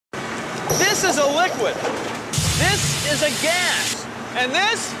This is a liquid. This is a gas. And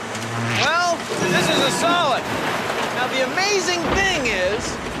this, well, this is a solid. Now, the amazing thing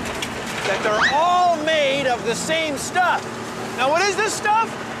is that they're all made of the same stuff. Now, what is this stuff?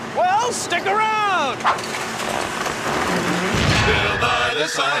 Well, stick around. Bill Nye the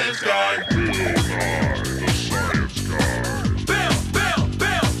Science Guy.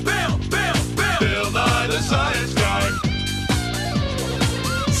 Bill Nye the Science Guy.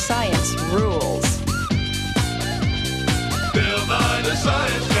 Science rules. Bill Nye the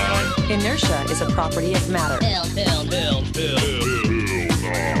Science Guy. Inertia is a property of matter. Bill Nye the Science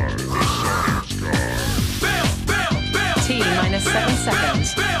Guy. T minus 7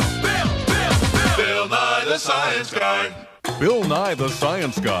 seconds. Bill Nye the Science Guy. Bill Nye the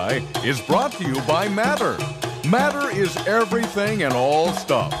Science Guy is brought to you by Matter. Matter is everything and all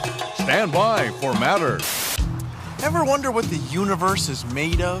stuff. Stand by for Matter. Ever wonder what the universe is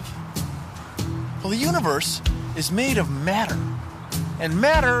made of? Well, the universe is made of matter. And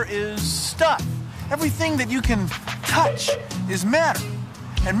matter is stuff. Everything that you can touch is matter.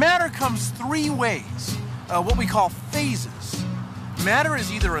 And matter comes three ways, what we call phases. Matter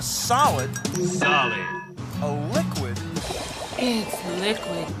is either a solid, a liquid, It's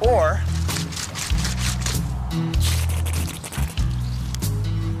liquid. or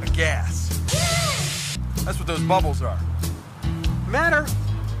a gas. That's what those bubbles are. Matter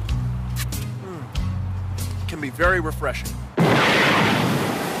can be very refreshing.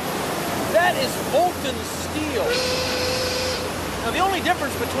 That is molten steel. Now, the only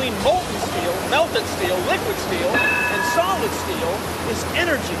difference between molten steel, melted steel, liquid steel, and solid steel is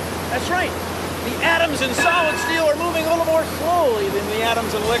energy. That's right. The atoms in solid steel are moving a little more slowly than the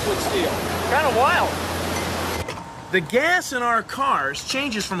atoms in liquid steel. Kind of wild. The gas in our cars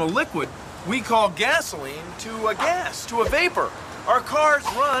changes from a liquid we call gasoline to a gas, to a vapor. Our cars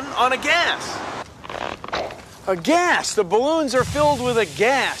run on a gas. A gas. The balloons are filled with a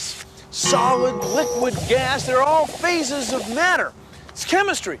gas. Solid, liquid, gas, they're all phases of matter. It's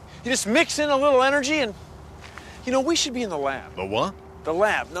chemistry. You just mix in a little energy and, you know, we should be in the lab. The what? The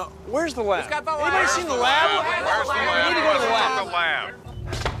lab. No, where's the lab? Anybody seen the lab? Where's the lab? We need to go to the lab.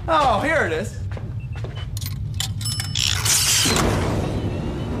 Oh, here it is.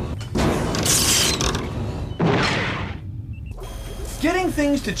 Getting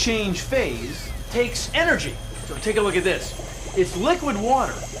things to change phase takes energy. So take a look at this. It's liquid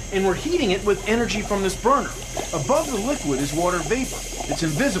water, and we're heating it with energy from this burner. Above the liquid is water vapor. It's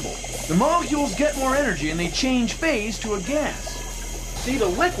invisible. The molecules get more energy, and they change phase to a gas. See, the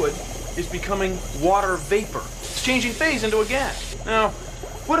liquid is becoming water vapor. It's changing phase into a gas. Now,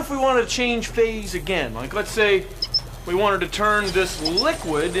 what if we wanted to change phase again? Like, let's say we wanted to turn this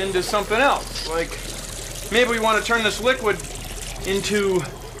liquid into something else. Like, maybe we want to turn this liquid into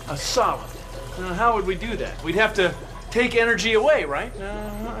a solid. Now, how would we do that? We'd have to take energy away, right?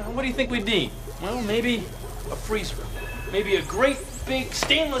 What do you think we'd need? Well, maybe a freezer. Maybe a great big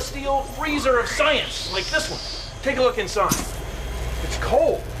stainless steel freezer of science, like this one. Take a look inside. It's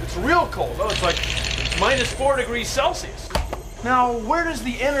cold. It's real cold. Oh, it's like -4 degrees Celsius. Now, where does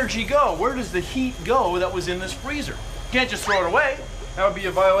the energy go? Where does the heat go that was in this freezer? You can't just throw it away. That would be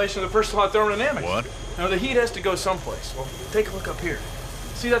a violation of the first law of thermodynamics. What? Now, the heat has to go someplace. Well, take a look up here.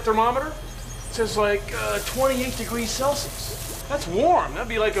 See that thermometer? It says like 28 degrees Celsius. That's warm. That'd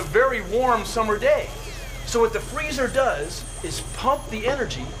be like a very warm summer day. So what the freezer does is pump the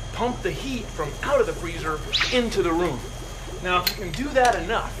energy, pump the heat from out of the freezer into the room. Now, if you can do that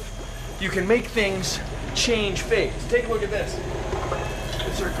enough, you can make things change phase. Take a look at this.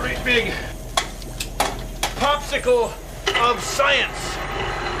 It's our great big popsicle of science.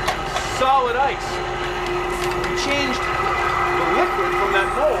 Solid ice. We changed the liquid from that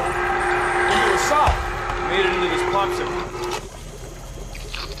mold into a solid. Made it into this popsicle.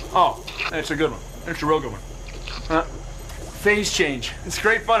 Oh, that's a good one. That's a real good one. Phase change. It's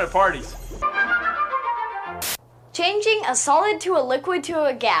great fun at parties. Changing a solid to a liquid to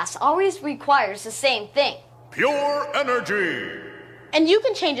a gas always requires the same thing. Pure energy. And you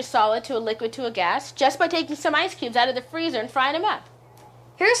can change a solid to a liquid to a gas just by taking some ice cubes out of the freezer and frying them up.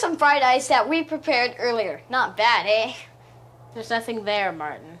 Here's some fried ice that we prepared earlier. Not bad, eh? There's nothing there,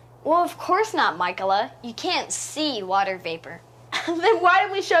 Martin. Well, of course not, Michaela. You can't see water vapor. Then why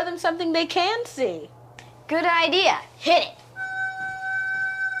don't we show them something they can see? Good idea. Hit it.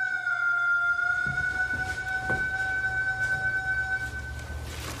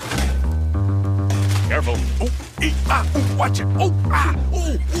 Careful. Ooh, ah, ooh, watch it. Ooh, ah,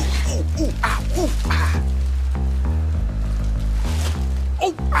 ooh, ooh, ooh, ah, ooh, ah.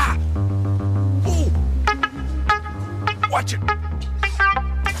 Ooh, ah. Ooh. Watch it.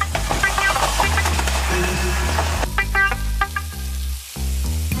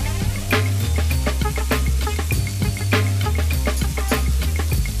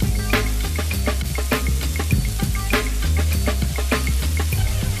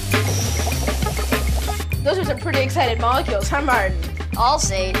 Those are some pretty excited molecules, huh, Martin? I'll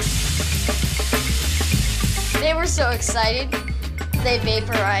say. They were so excited, they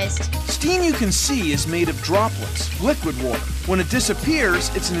vaporized. Steam you can see is made of droplets, liquid water. When it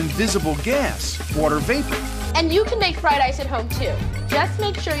disappears, it's an invisible gas, water vapor. And you can make fried ice at home, too. Just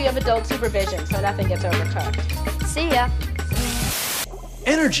make sure you have adult supervision so nothing gets overcooked. See ya.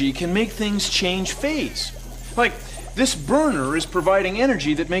 Energy can make things change phase. Like, this burner is providing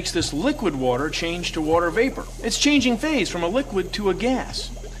energy that makes this liquid water change to water vapor. It's changing phase from a liquid to a gas.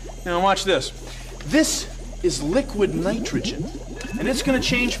 Now watch this. This is liquid nitrogen, and it's going to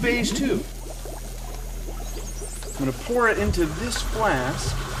change phase too. I'm going to pour it into this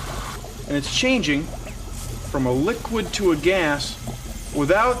flask, and it's changing from a liquid to a gas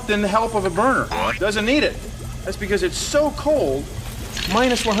without the help of a burner. It doesn't need it. That's because it's so cold,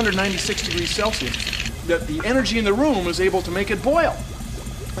 minus 196 degrees Celsius, that the energy in the room is able to make it boil.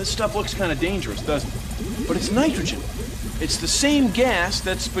 This stuff looks kind of dangerous, doesn't it? But it's nitrogen. It's the same gas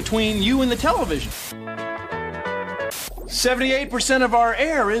that's between you and the television. 78% of our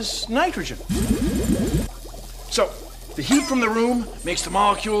air is nitrogen. So, the heat from the room makes the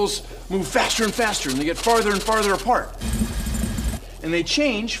molecules move faster and faster, and they get farther and farther apart. And they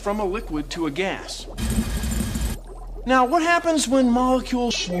change from a liquid to a gas. Now, what happens when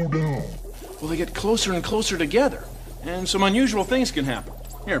molecules slow down? Well, they get closer and closer together, and some unusual things can happen.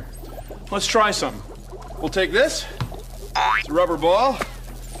 Here, let's try something. We'll take this, it's a rubber ball,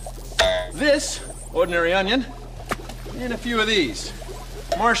 this, ordinary onion, and a few of these,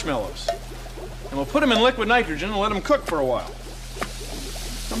 marshmallows. And we'll put them in liquid nitrogen and let them cook for a while.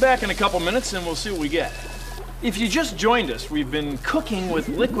 Come back in a couple minutes and we'll see what we get. If you just joined us, we've been cooking with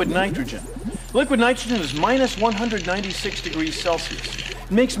liquid nitrogen. Liquid nitrogen is minus 196 degrees Celsius.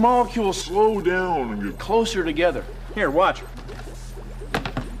 It makes molecules slow down and get closer together. Here, watch.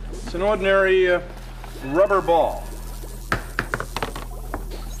 It's an ordinary rubber ball.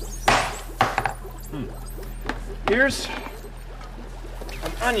 Here's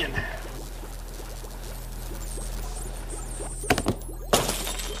an onion.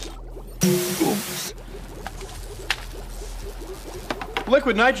 Oops.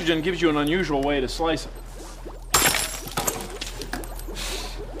 Liquid nitrogen gives you an unusual way to slice it.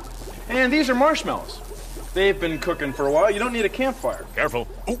 And these are marshmallows. They've been cooking for a while. You don't need a campfire. Careful.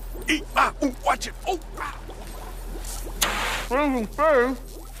 Oh, watch it. Oh, ah.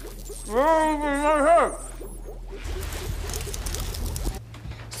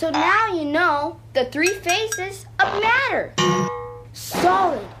 So now you know the three phases of matter.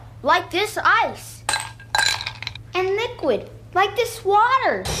 Solid, like this ice. And liquid, like this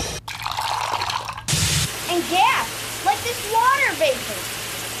water. And gas, like this water vapor.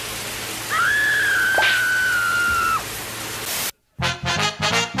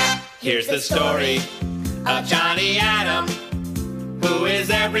 Here's the story of Johnny Atom, who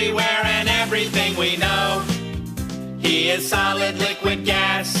is everywhere and everything we know. He is solid, liquid,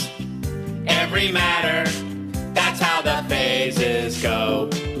 gas, every matter. That's how the phases go.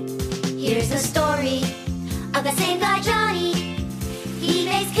 Here's the story of the same guy, Johnny. He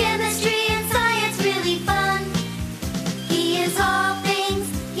makes chemistry and science really fun. He is all things,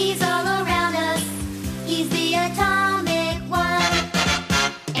 he's all around us. He's the atomic one.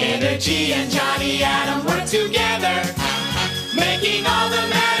 Energy and Johnny Atom work together, making all the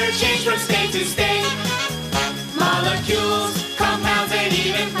matter change from state to state. Molecules, compounds, and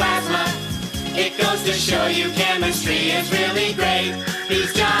even plasma. It goes to show you chemistry is really great.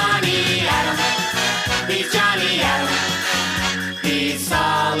 He's Johnny Atom. He's Johnny Atom. He's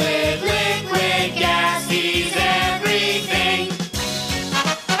solid, liquid, gas. He's everything.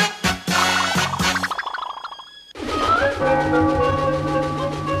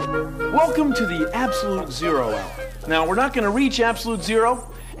 Welcome to the Absolute Zero Hour. Now, we're not going to reach Absolute Zero,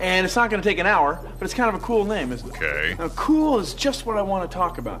 and it's not going to take an hour, but it's kind of a cool name, isn't it? Okay. Now, cool is just what I want to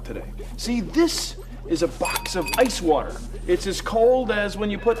talk about today. See, this is a box of ice water. It's as cold as when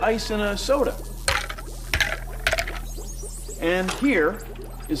you put ice in a soda. And here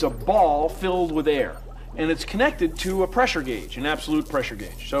is a ball filled with air, and it's connected to a pressure gauge, an absolute pressure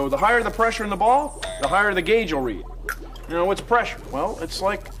gauge. So the higher the pressure in the ball, the higher the gauge will read. Now, what's pressure? Well, it's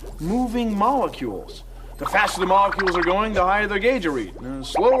like moving molecules. The faster the molecules are going, the higher the gauge will read. And the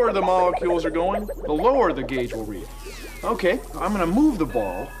slower the molecules are going, the lower the gauge will read. Okay, I'm going to move the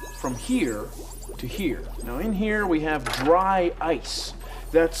ball from here to here. Now, in here we have dry ice.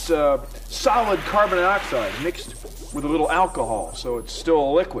 That's solid carbon dioxide mixed with a little alcohol, so it's still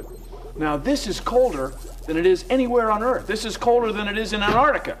a liquid. Now, this is colder than it is anywhere on Earth. This is colder than it is in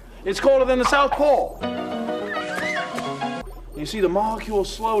Antarctica. It's colder than the South Pole. You see the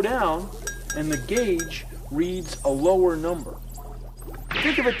molecules slow down, and the gauge reads a lower number.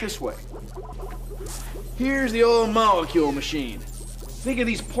 Think of it this way. Here's the old molecule machine. Think of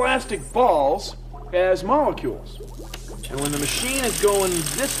these plastic balls as molecules. And when the machine is going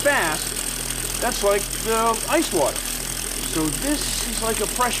this fast, that's like ice water. So this is like a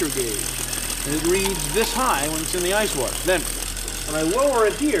pressure gauge. And it reads this high when it's in the ice water. Then, when I lower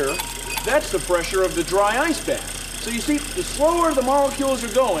it here, that's the pressure of the dry ice bath. So you see, the slower the molecules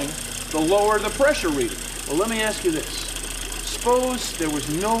are going, the lower the pressure reading. Well, let me ask you this. Suppose there was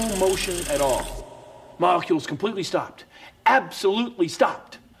no motion at all. Molecules completely stopped. Absolutely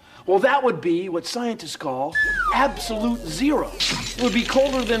stopped. Well, that would be what scientists call absolute zero. It would be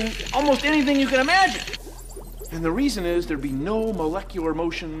colder than almost anything you can imagine. And the reason is there'd be no molecular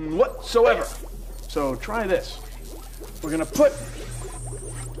motion whatsoever. So try this. We're going to put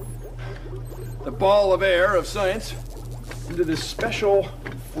the ball of air of science into this special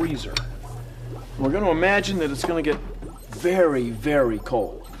freezer. We're going to imagine that it's going to get very, very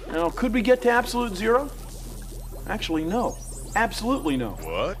cold. Now, could we get to absolute zero? Actually, no. Absolutely no.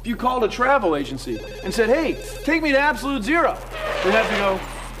 What? If you called a travel agency and said, hey, take me to absolute zero, they'd have to go,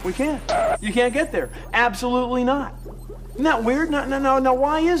 we can't. You can't get there. Absolutely not. Isn't that weird? Now,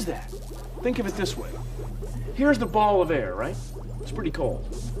 why is that? Think of it this way. Here's the ball of air, right? It's pretty cold.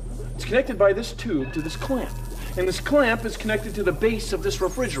 It's connected by this tube to this clamp. And this clamp is connected to the base of this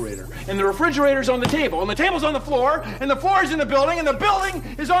refrigerator. And the refrigerator's on the table, and the table's on the floor, and the floor's in the building, and the building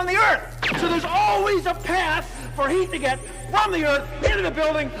is on the earth. So there's always a path for heat to get from the earth, into the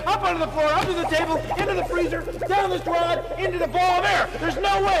building, up onto the floor, up to the table, into the freezer, down this rod, into the ball of air. There's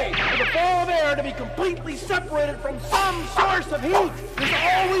no way for the ball of air to be completely separated from some source of heat. There's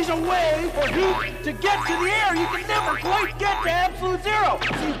always a way for heat to get to the air. You can never quite get to absolute zero.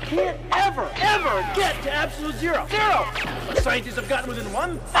 So you can't ever get to absolute zero. Zero! Scientists have gotten within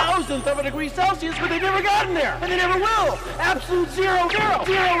 1,000th of a degree Celsius, but they've never gotten there. And they never will. Absolute zero.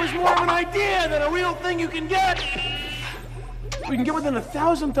 Zero is more of an idea than a real thing you can get. We can get within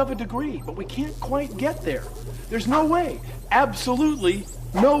 1,000th of a degree, but we can't quite get there. There's no way. Absolutely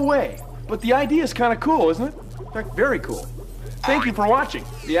no way. But the idea is kind of cool, isn't it? In fact, very cool. Thank you for watching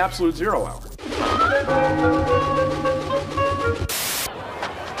the Absolute Zero Hour.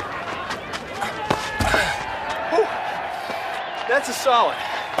 That's a solid.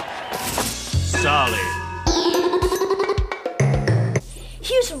 Solid.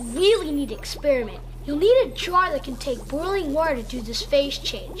 Here's a really neat experiment. You'll need a jar that can take boiling water to do this phase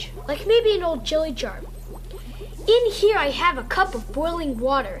change, like maybe an old jelly jar. In here I have a cup of boiling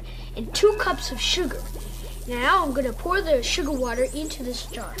water and 2 cups of sugar. Now I'm going to pour the sugar water into this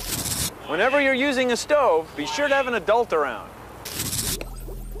jar. Whenever you're using a stove, be sure to have an adult around.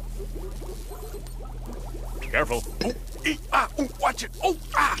 Careful. Watch it.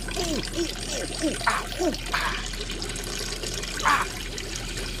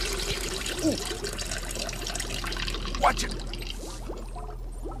 Watch it.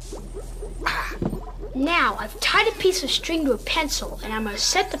 Now I've tied a piece of string to a pencil, and I'm going to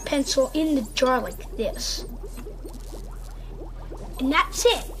set the pencil in the jar like this. And that's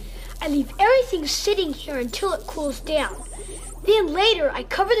it. I leave everything sitting here until it cools down. Then later I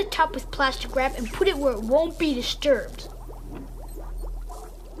cover the top with plastic wrap and put it where it won't be disturbed.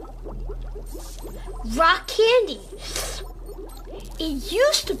 Rock candy. It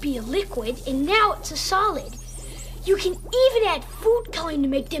used to be a liquid and now it's a solid. You can even add food coloring to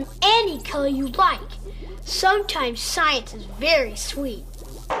make them any color you like. Sometimes science is very sweet.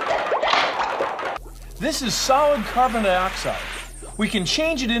 This is solid carbon dioxide. We can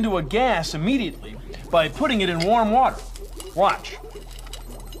change it into a gas immediately by putting it in warm water. Watch.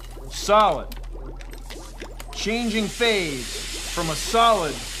 Solid. Changing phase from a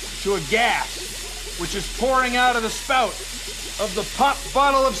solid to a gas, which is pouring out of the spout of the pop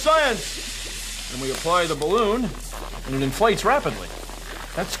bottle of science. And we apply the balloon, and it inflates rapidly.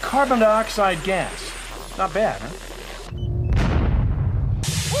 That's carbon dioxide gas. Not bad, huh?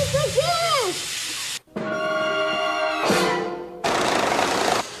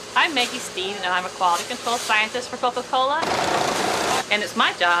 I'm Maggie Steen, and I'm a quality control scientist for Coca-Cola. And it's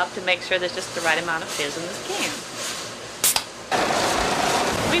my job to make sure there's just the right amount of fizz in this can.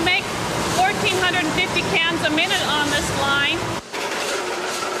 We make 1,450 cans a minute on this line.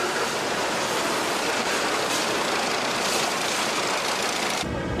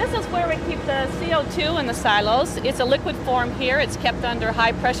 This is where we keep the CO2 in the silos. It's a liquid form here. It's kept under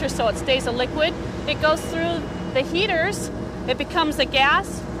high pressure so it stays a liquid. It goes through the heaters. It becomes a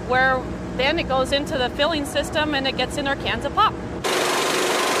gas where then it goes into the filling system and it gets in our cans of pop.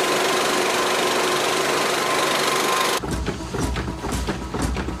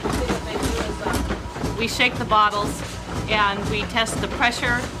 we shake the bottles and we test the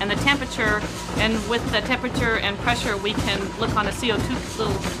pressure and the temperature, and with the temperature and pressure we can look on a CO2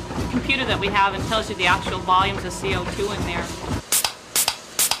 little computer that we have and tells you the actual volumes of CO2 in there.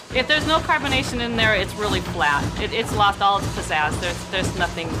 If there's no carbonation in there, it's really flat. It's lost all its pizzazz.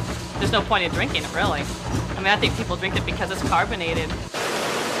 There's no point in drinking it, really. I mean, I think people drink it because it's carbonated.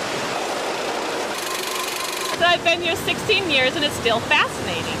 So I've been here 16 years and it's still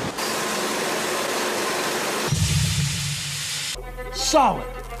fascinating. Solid,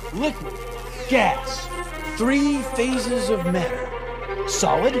 liquid, gas. 3 phases of matter.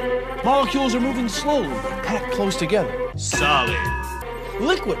 Solid, molecules are moving slowly, packed close together. Solid.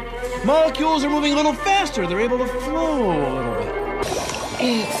 Liquid, molecules are moving a little faster. They're able to flow a little bit.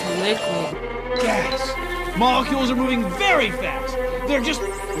 It's liquid. Gas, molecules are moving very fast. They're just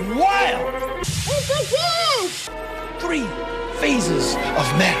wild. It's a gas! 3 phases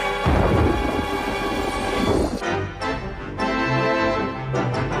of matter.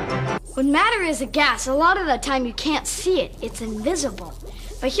 When matter is a gas, a lot of the time you can't see it. It's invisible.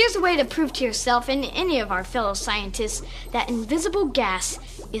 But here's a way to prove to yourself and any of our fellow scientists that invisible gas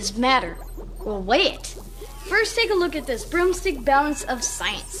is matter. We'll weigh it. First, take a look at this broomstick balance of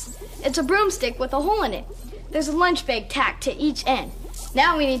science. It's a broomstick with a hole in it. There's a lunch bag tacked to each end.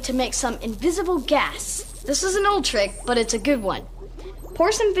 Now we need to make some invisible gas. This is an old trick, but it's a good one.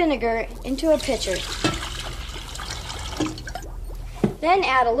 Pour some vinegar into a pitcher. Then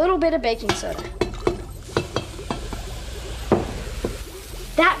add a little bit of baking soda.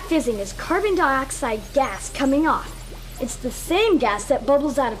 That fizzing is carbon dioxide gas coming off. It's the same gas that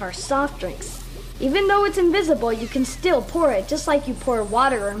bubbles out of our soft drinks. Even though it's invisible, you can still pour it just like you pour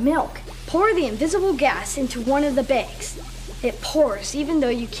water or milk. Pour the invisible gas into one of the bags. It pours even though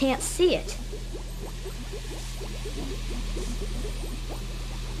you can't see it.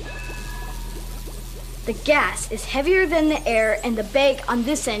 The gas is heavier than the air and the bag on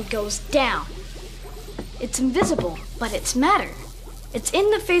this end goes down. It's invisible, but it's matter. It's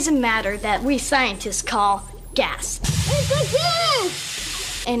in the phase of matter that we scientists call gas. It's a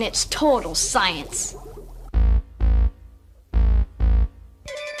gas! And it's total science.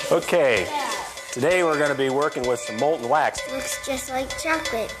 Okay, today we're going to be working with some molten wax. Looks just like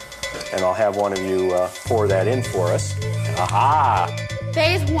chocolate. And I'll have one of you pour that in for us. Aha!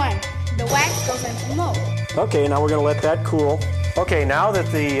 Phase 1. The wax goes into the mold. Okay, now we're going to let that cool. Okay, now that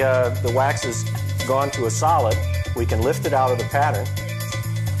the wax has gone to a solid, we can lift it out of the pattern.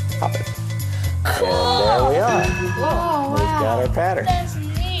 Pop it. And there we are. Whoa, We've got our pattern. That's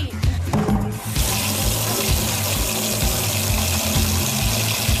neat.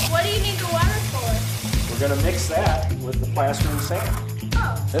 What do you need the water for? We're going to mix that with the plaster and sand.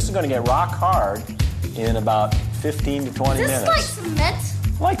 Oh. This is going to get rock hard in about 15 to 20 minutes. Is this like cement?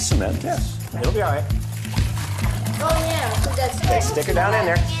 Like cement, yes. It'll be all right. Oh, yeah. So that's Okay, stick it down in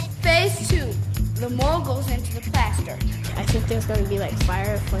there. Phase 2. The mold goes into the plaster. I think there's going to be like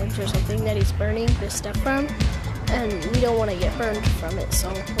fire, flames, or something that he's burning this stuff from, and we don't want to get burned from it,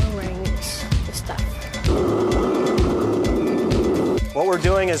 so we're wearing this stuff. What we're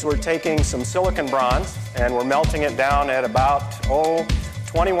doing is we're taking some silicon bronze and we're melting it down at about,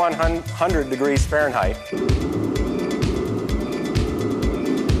 2100 degrees Fahrenheit.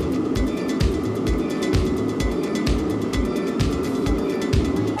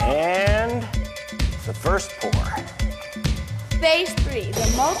 And the first pour. Phase 3. The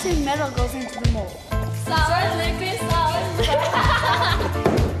molten metal goes into the mold. Solid, liquid, solid.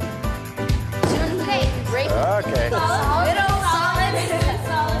 Okay, break it. Okay. Solid, middle, solid,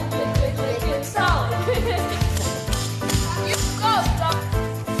 liquid, solid. You go, stop.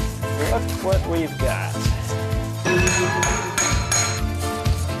 Look what we've got.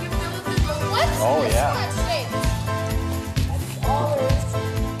 Oh, yeah.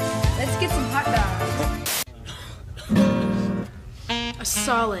 Let's get some hot dogs. A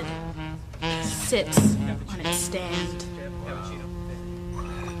solid sits on its stand.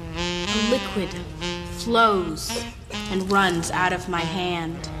 A liquid flows and runs out of my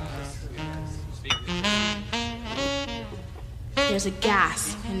hand. There's a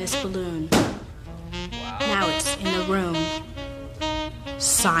gas in this balloon. Now it's in the room.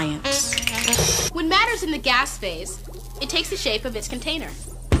 Science. When matter's in the gas phase, it takes the shape of its container.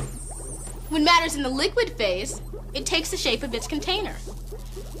 When matter's in the liquid phase, it takes the shape of its container.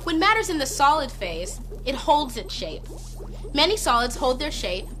 When matter's in the solid phase, it holds its shape. Many solids hold their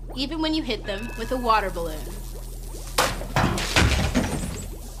shape even when you hit them with a water balloon.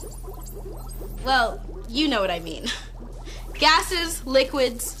 Well, you know what I mean. Gases,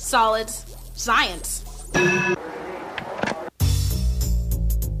 liquids, solids, science.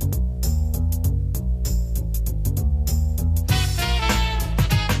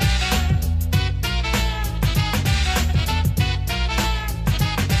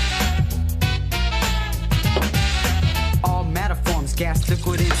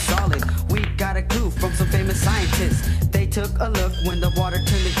 liquid and solid. We got a clue from some famous scientists. They took a look when the water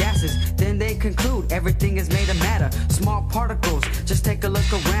turned to gases. Then they conclude everything is made of matter. Small particles, just take a look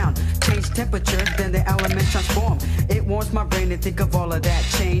around. Change temperature, then the elements transform. It warms my brain to think of all of that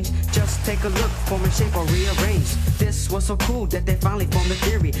change. Just take a look, form and shape or rearrange. This was so cool that they finally formed a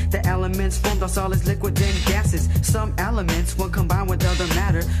theory. The elements formed are solids, liquids, and gases. Some elements, when combined with other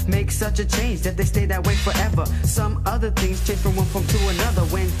matter, make such a change that they stay that way forever. Some other things change from one form to another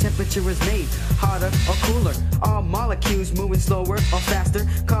when temperature is made hotter or cooler. All molecules moving slower or faster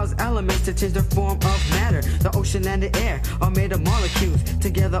cause elements to change their form of matter. The ocean and the air are made of molecules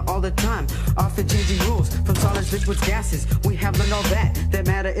together all the time, often changing rules from solids, liquids, gases. We have learned all that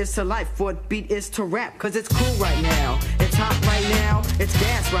matter is to life, what beat is to rap. Cause it's cool right now, it's hot right now, it's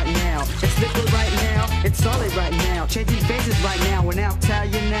gas right now, it's liquid right now, it's solid right now, changing phases right now. And I'll tell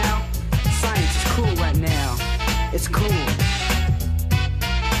you now, science is cool right now. It's cool.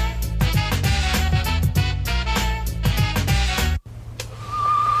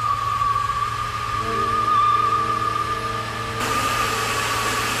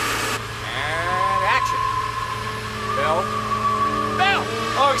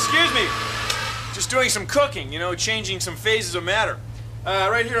 Oh, excuse me. Just doing some cooking, you know, changing some phases of matter.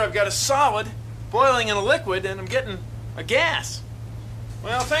 Right here I've got a solid boiling in a liquid, and I'm getting a gas.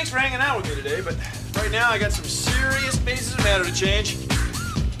 Well, thanks for hanging out with me today, but right now I got some serious phases of matter to change.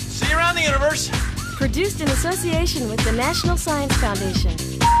 See you around the universe. Produced in association with the National Science Foundation.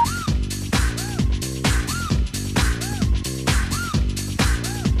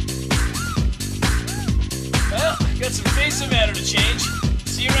 Well, got some phases of matter to change.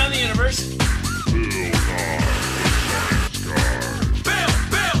 See you around the universe.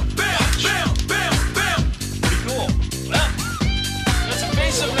 Pretty cool. Well, got some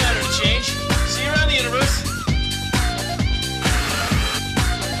phases of matter to change. See you around the universe.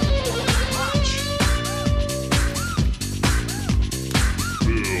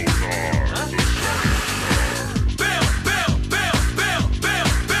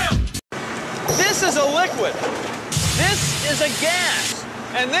 This is a liquid. This is a gas.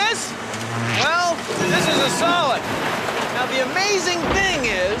 And this, well, this is a solid. Now, the amazing thing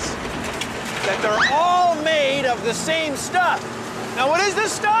is that they're all made of the same stuff. Now, what is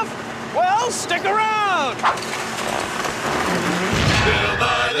this stuff? Well, stick around. Bill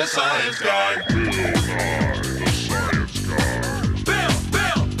Nye the Science Guy.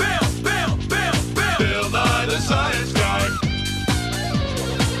 Bill Nye the Science Guy.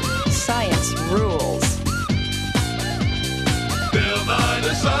 Science rules. Bill Nye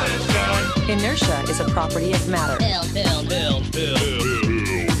the Science Guy. Inertia is a property of matter. Bill Nye the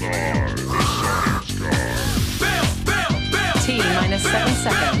Science Guy. T minus 7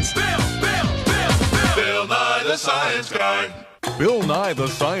 seconds. Bill Nye the Science Guy. Bill Nye the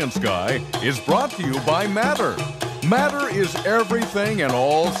Science Guy is brought to you by Matter. Matter is everything and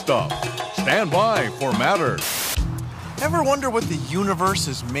all stuff. Stand by for Matter. Ever wonder what the universe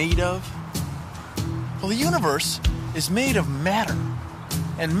is made of? Well, the universe is made of matter.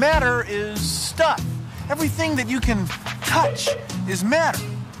 And matter is stuff. Everything that you can touch is matter.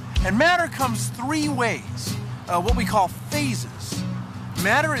 And matter comes three ways, what we call phases.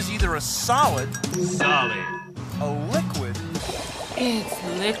 Matter is either a solid, a liquid, It's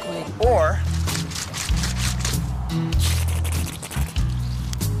liquid. or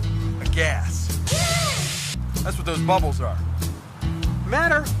a gas. That's what those bubbles are.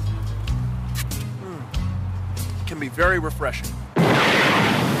 Matter can be very refreshing.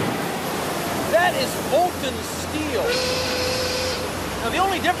 That is molten steel. Now, the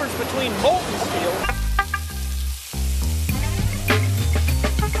only difference between molten steel...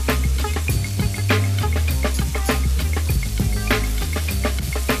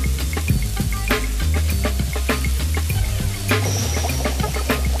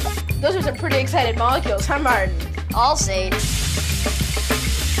 Those are some pretty excited molecules, huh, Martin? I'll say.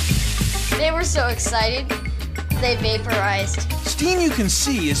 They were so excited, they vaporized. Steam you can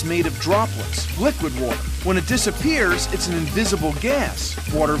see is made of droplets, liquid water. When it disappears, it's an invisible gas,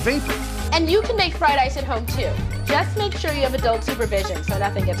 water vapor. And you can make fried ice at home, too. Just make sure you have adult supervision so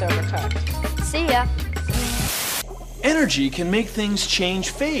nothing gets overcooked. See ya. Energy can make things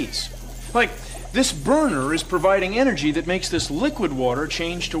change phase. Like, this burner is providing energy that makes this liquid water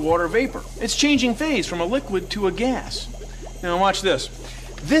change to water vapor. It's changing phase from a liquid to a gas. Now watch this.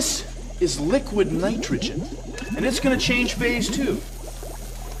 This is liquid nitrogen, and it's going to change phase too.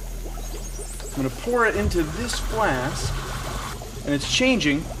 I'm going to pour it into this flask, and it's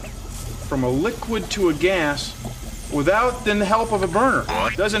changing from a liquid to a gas without the help of a burner.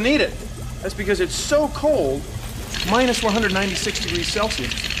 It doesn't need it. That's because it's so cold minus 196 degrees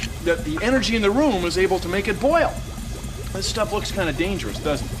Celsius, that the energy in the room is able to make it boil. This stuff looks kind of dangerous,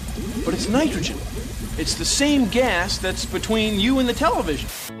 doesn't it? But it's nitrogen. It's the same gas that's between you and the television.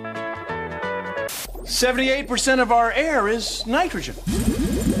 78% of our air is nitrogen.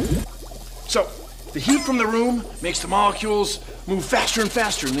 So, the heat from the room makes the molecules move faster and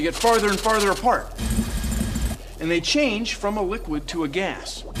faster, and they get farther and farther apart. And they change from a liquid to a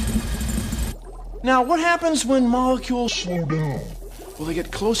gas. Now, what happens when molecules slow down? Well, they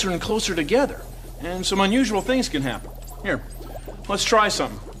get closer and closer together, and some unusual things can happen. Here, let's try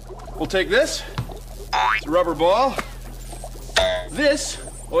something. We'll take this, it's a rubber ball, this,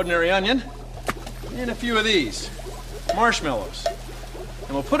 ordinary onion, and a few of these, marshmallows.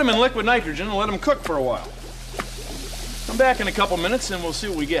 And we'll put them in liquid nitrogen and let them cook for a while. Come back in a couple minutes and we'll see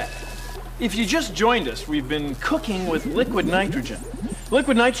what we get. If you just joined us, we've been cooking with liquid nitrogen.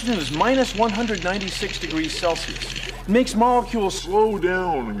 Liquid nitrogen is minus 196 degrees Celsius. It makes molecules slow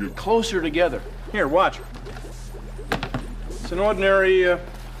down and get closer together. Here, watch. It's an ordinary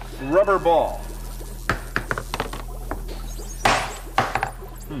rubber ball.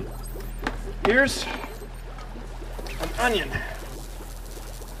 Here's an onion.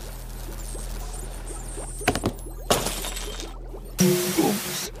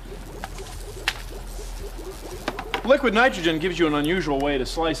 Oops. Liquid nitrogen gives you an unusual way to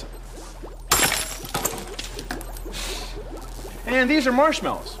slice it. And these are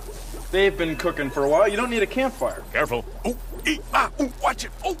marshmallows. They've been cooking for a while. You don't need a campfire. Careful. Oh, watch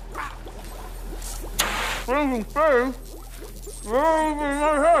it. Oh, ah.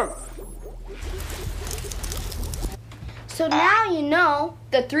 So now you know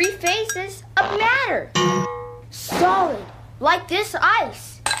the three phases of matter. Solid, like this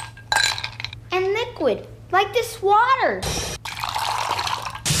ice. And liquid, like this water.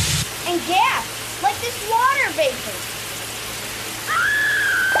 And gas, like this water vapor.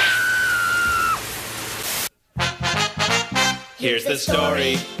 Here's the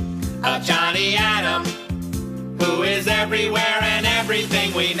story of Johnny Atom, who is everywhere and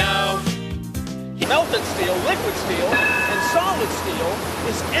everything we know. Melted steel, liquid steel, and solid steel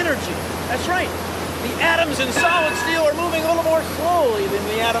is energy. That's right. The atoms in solid steel are moving a little more slowly than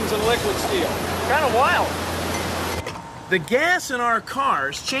the atoms in liquid steel. Kind of wild. The gas in our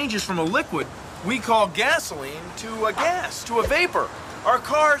cars changes from a liquid we call gasoline to a gas, to a vapor. Our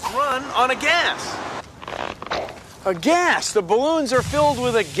cars run on a gas. A gas. The balloons are filled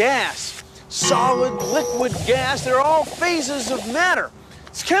with a gas. Solid, liquid, gas. They're all phases of matter.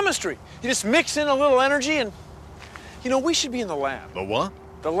 It's chemistry. You just mix in a little energy and, you know, we should be in the lab. The what?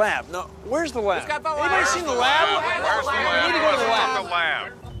 The lab. No, where's the lab? Anybody seen the lab? Where's the lab? We need to go to the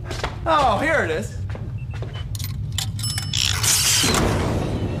lab. Oh, here it is.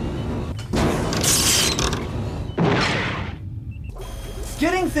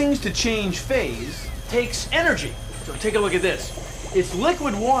 Getting things to change phase takes energy. So take a look at this. It's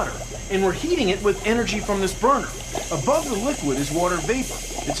liquid water, and we're heating it with energy from this burner. Above the liquid is water vapor.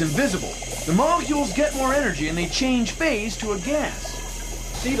 It's invisible. The molecules get more energy, and they change phase to a gas.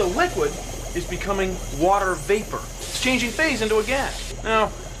 See, the liquid is becoming water vapor. It's changing phase into a gas. Now,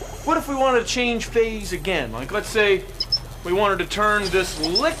 what if we wanted to change phase again? Like, let's say we wanted to turn this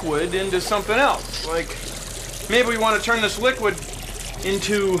liquid into something else. Like, maybe we want to turn this liquid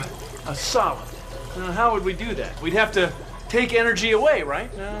into a solid. Now, how would we do that? We'd have to take energy away, right?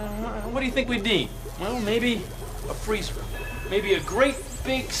 What do you think we'd need? Well, maybe a freezer. Maybe a great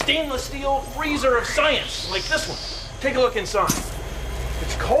big stainless steel freezer of science, like this one. Take a look inside.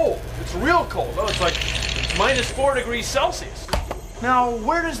 It's cold. It's real cold. Oh, it's like minus 4 degrees Celsius. Now,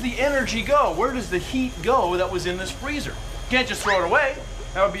 where does the energy go? Where does the heat go that was in this freezer? You can't just throw it away.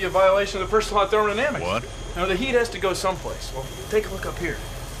 That would be a violation of the first law of thermodynamics. What? Now, the heat has to go someplace. Well, take a look up here.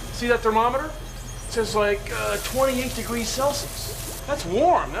 See that thermometer? It says like 28 degrees Celsius. That's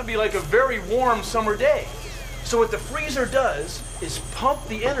warm. That'd be like a very warm summer day. So what the freezer does is pump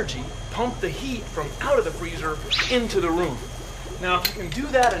the energy, pump the heat from out of the freezer into the room. Now, if you can do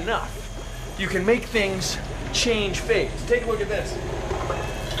that enough, you can make things change phase. Take a look at this.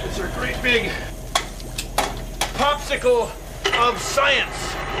 It's a great big popsicle of science.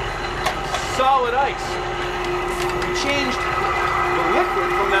 Solid ice. We changed the liquid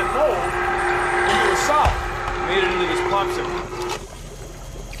from that mold into a solid. Made it into this popsicle.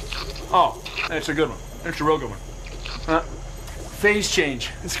 Oh, that's a good one. That's a real good one. Phase change.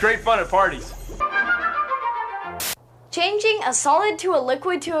 It's great fun at parties. Changing a solid to a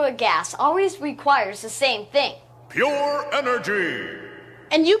liquid to a gas always requires the same thing. Pure energy.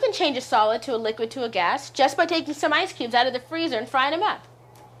 And you can change a solid to a liquid to a gas just by taking some ice cubes out of the freezer and frying them up.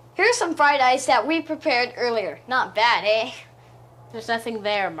 Here's some fried ice that we prepared earlier. Not bad, eh? There's nothing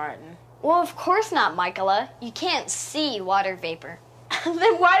there, Martin. Well, of course not, Michaela. You can't see water vapor.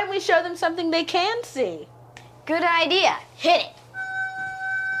 Then why don't we show them something they can see? Good idea. Hit it.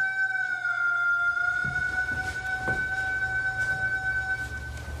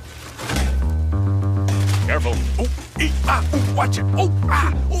 Careful. Oh, ooh, watch it. Oh,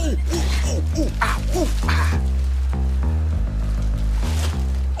 ooh, ah.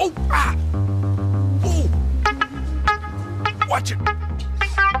 Oh, Watch it.